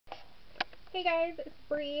Hey guys, it's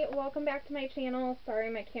Bree. Welcome back to my channel.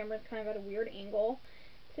 Sorry my camera's kind of at a weird angle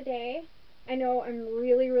today. I know I'm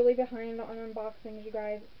really behind on unboxings, you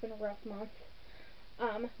guys. It's been a rough month.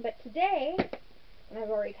 But today, and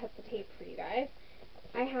I've already cut the tape for you guys,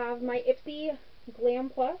 I have my Ipsy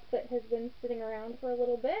Glam Plus that has been sitting around for a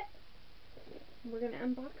little bit. We're going to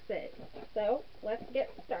unbox it. So, let's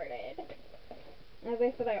get started. As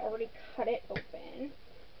I said, I already cut it open.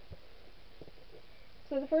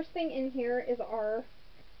 So the first thing in here is our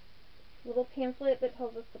little pamphlet that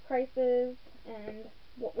tells us the prices and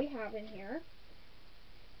what we have in here.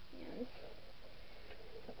 And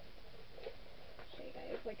show you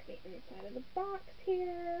guys like the inside of the box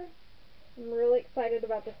here. I'm really excited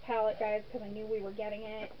about this palette, guys, because I knew we were getting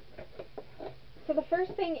it. So the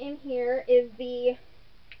first thing in here is the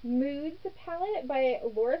Moods palette by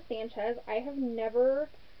Laura Sanchez. I have never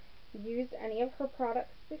used any of her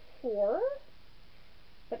products before,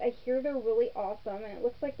 but I hear they're really awesome, and it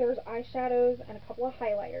looks like there's eyeshadows and a couple of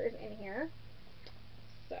highlighters in here.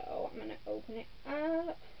 So I'm going to open it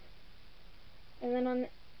up, and then on the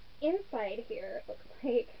inside here it looks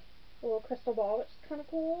like a little crystal ball, which is kind of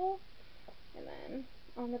cool, and then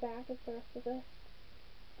on the back is the rest of the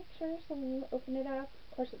picture. So when you open it up,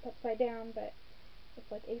 of course it's upside down, but it's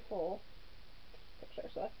like a full picture,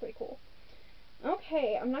 so that's pretty cool.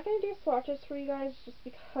 Okay, I'm not going to do swatches for you guys just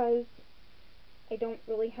because I don't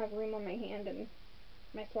really have room on my hand and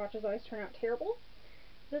my swatches always turn out terrible.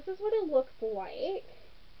 This is what it looks like,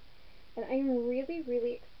 and I'm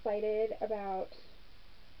really excited about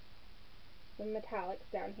the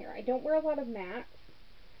metallics down here. I don't wear a lot of mattes,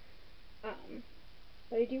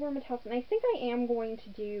 but I do wear metallics, and I think I am going to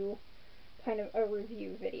do kind of a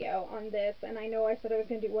review video on this. And I know I said I was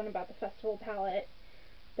going to do one about the festival palette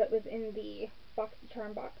that was in the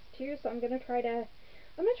BoxyCharm box too, so I'm going to try to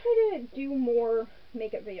do more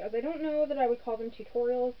makeup videos. I don't know that I would call them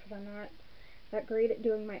tutorials because I'm not that great at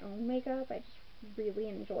doing my own makeup. I just really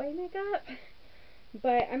enjoy makeup.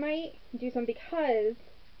 But I might do some because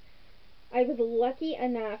I was lucky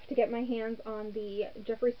enough to get my hands on the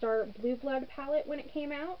Jeffree Star Blue Blood palette when it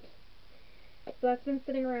came out. So that's been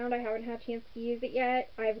sitting around. I haven't had a chance to use it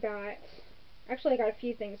yet. I got a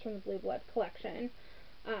few things from the Blue Blood collection.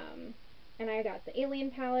 And I got the Alien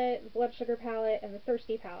palette, the Blood Sugar palette, and the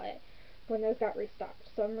Thirsty palette when those got restocked.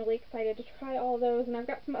 So I'm really excited to try all those, and I've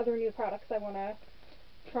got some other new products I want to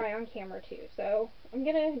try on camera too. So I'm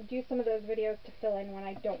going to do some of those videos to fill in when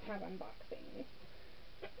I don't have unboxings.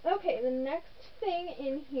 Okay, the next thing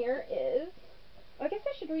in here is, I guess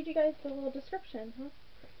I should read you guys the little description, huh?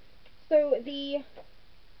 So the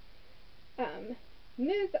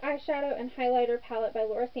Moods eyeshadow and highlighter palette by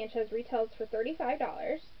Laura Sanchez retails for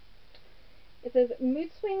 $35. It says,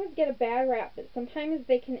 mood swings get a bad rap, but sometimes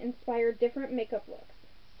they can inspire different makeup looks.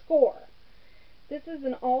 Score. This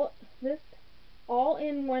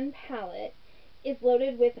all-in-one palette is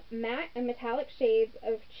loaded with matte and metallic shades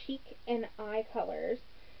of cheek and eye colors,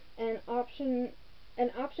 and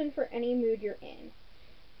an option for any mood you're in.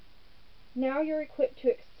 Now you're equipped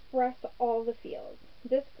to express all the feels.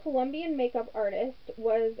 This Colombian makeup artist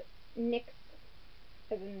was NYX,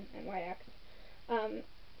 as in NYX,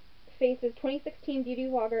 Face's 2016 Beauty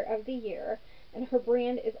Vlogger of the Year, and her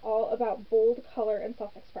brand is all about bold color and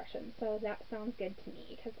self-expression. So that sounds good to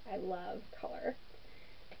me because I love color.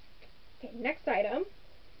 Okay, next item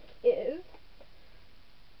is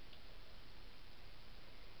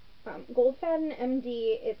Goldfaden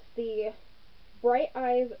MD. It's the Bright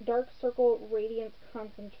Eyes Dark Circle Radiance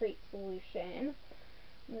Concentrate Solution.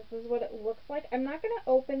 This is what it looks like. I'm not going to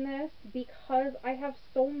open this because I have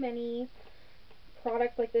so many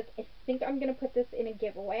products like this. I think I'm going to put this in a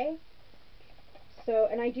giveaway. So,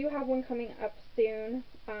 and I do have one coming up soon.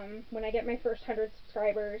 When I get my first 100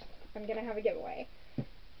 subscribers, I'm going to have a giveaway.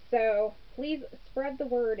 So, please spread the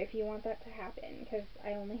word if you want that to happen, because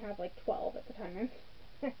I only have like 12 at the time.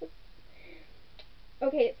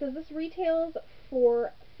 Okay, so this retails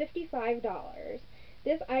for $55.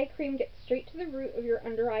 This eye cream gets straight to the root of your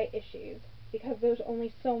under eye issues, because there's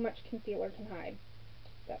only so much concealer can hide.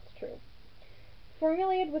 That's true.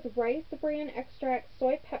 Formulated with rice bran extract,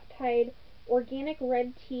 soy peptide, organic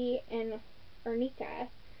red tea, and arnica,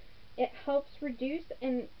 it helps reduce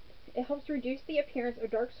the appearance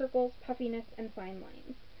of dark circles, puffiness, and fine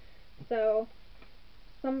lines. So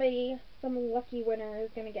some lucky winner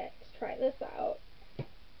is going to get to try this out.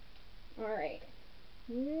 Alright,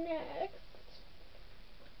 next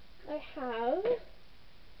I have,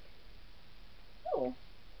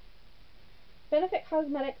 Benefit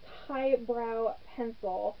Cosmetics Highbrow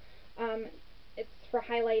Pencil. It's for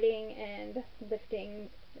highlighting and lifting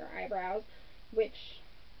your eyebrows, which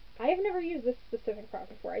I have never used this specific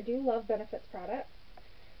product before. I do love Benefits products.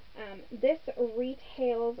 This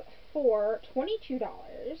retails for $22.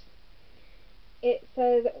 It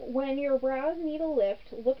says, when your brows need a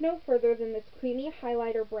lift, look no further than this creamy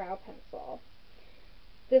highlighter brow pencil.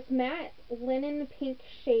 This matte linen pink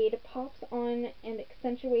shade pops on and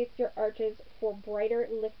accentuates your arches for brighter,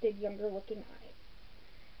 lifted, younger looking eyes.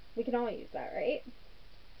 We can all use that, right?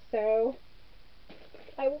 So,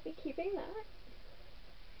 I will be keeping that.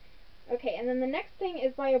 Okay, and then the next thing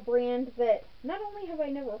is by a brand that not only have I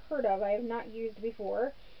never heard of, I have not used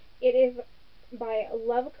before. It is by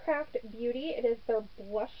Lovecraft Beauty. It is their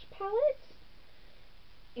blush palette.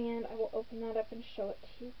 And I will open that up and show it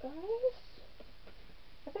to you guys.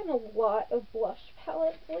 I've gotten a lot of blush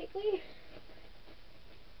palettes lately.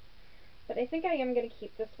 But I think I am going to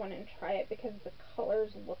keep this one and try it because the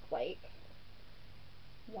colors look like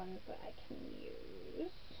ones that I can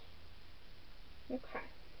use. Okay.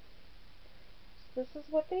 So this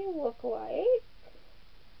is what they look like.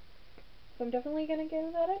 So I'm definitely going to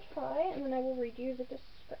give that a try, and then I will read you the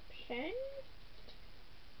description.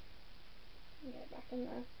 Get it back in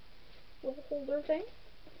the little holder thing.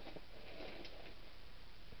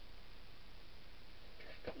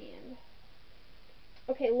 And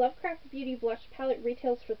okay, Lovecraft Beauty Blush Palette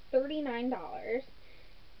retails for $39.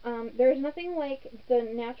 There's nothing like the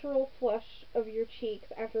natural flush of your cheeks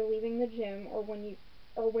after leaving the gym or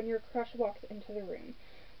when your crush walks into the room.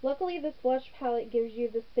 Luckily, this blush palette gives you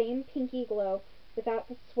the same pinky glow without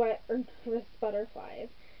the sweat or nervous butterflies.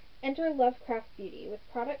 Enter Lovecraft Beauty with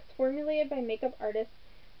products formulated by makeup artist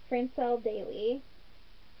Francelle Daly.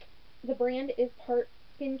 The brand is part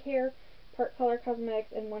skincare, part color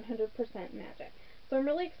cosmetics, and 100% magic. So I'm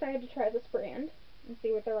really excited to try this brand and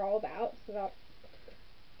see what they're all about. So that's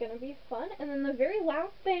gonna be fun. And then the very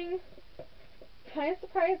last thing, kind of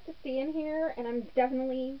surprised to see in here, and I'm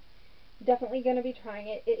definitely gonna be trying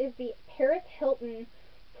it. It is the Paris Hilton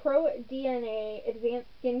Pro DNA Advanced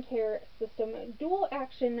Skincare System Dual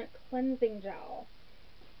Action Cleansing Gel.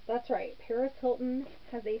 That's right, Paris Hilton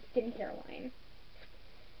has a skincare line.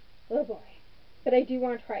 Oh boy. But I do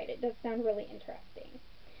want to try it. It does sound really interesting.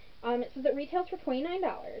 It says it retails for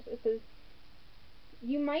 $29. It says,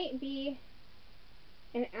 you might be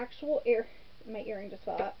an actual my earring just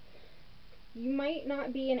fell out. You might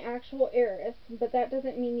not be an actual heiress, but that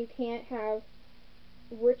doesn't mean you can't have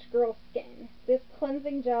rich girl skin. This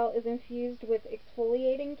cleansing gel is infused with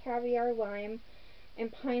exfoliating caviar lime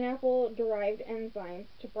and pineapple-derived enzymes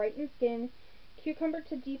to brighten skin, cucumber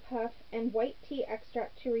to depuff, and white tea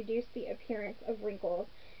extract to reduce the appearance of wrinkles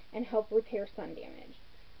and help repair sun damage.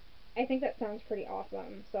 I think that sounds pretty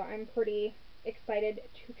awesome, so I'm pretty excited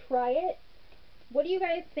to try it. What do you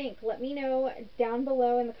guys think? Let me know down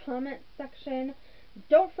below in the comments section.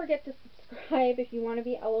 Don't forget to subscribe if you want to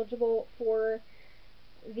be eligible for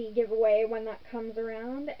the giveaway when that comes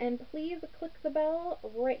around, and please click the bell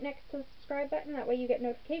right next to the subscribe button. That way you get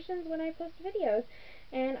notifications when I post videos,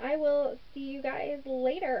 and I will see you guys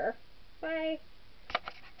later.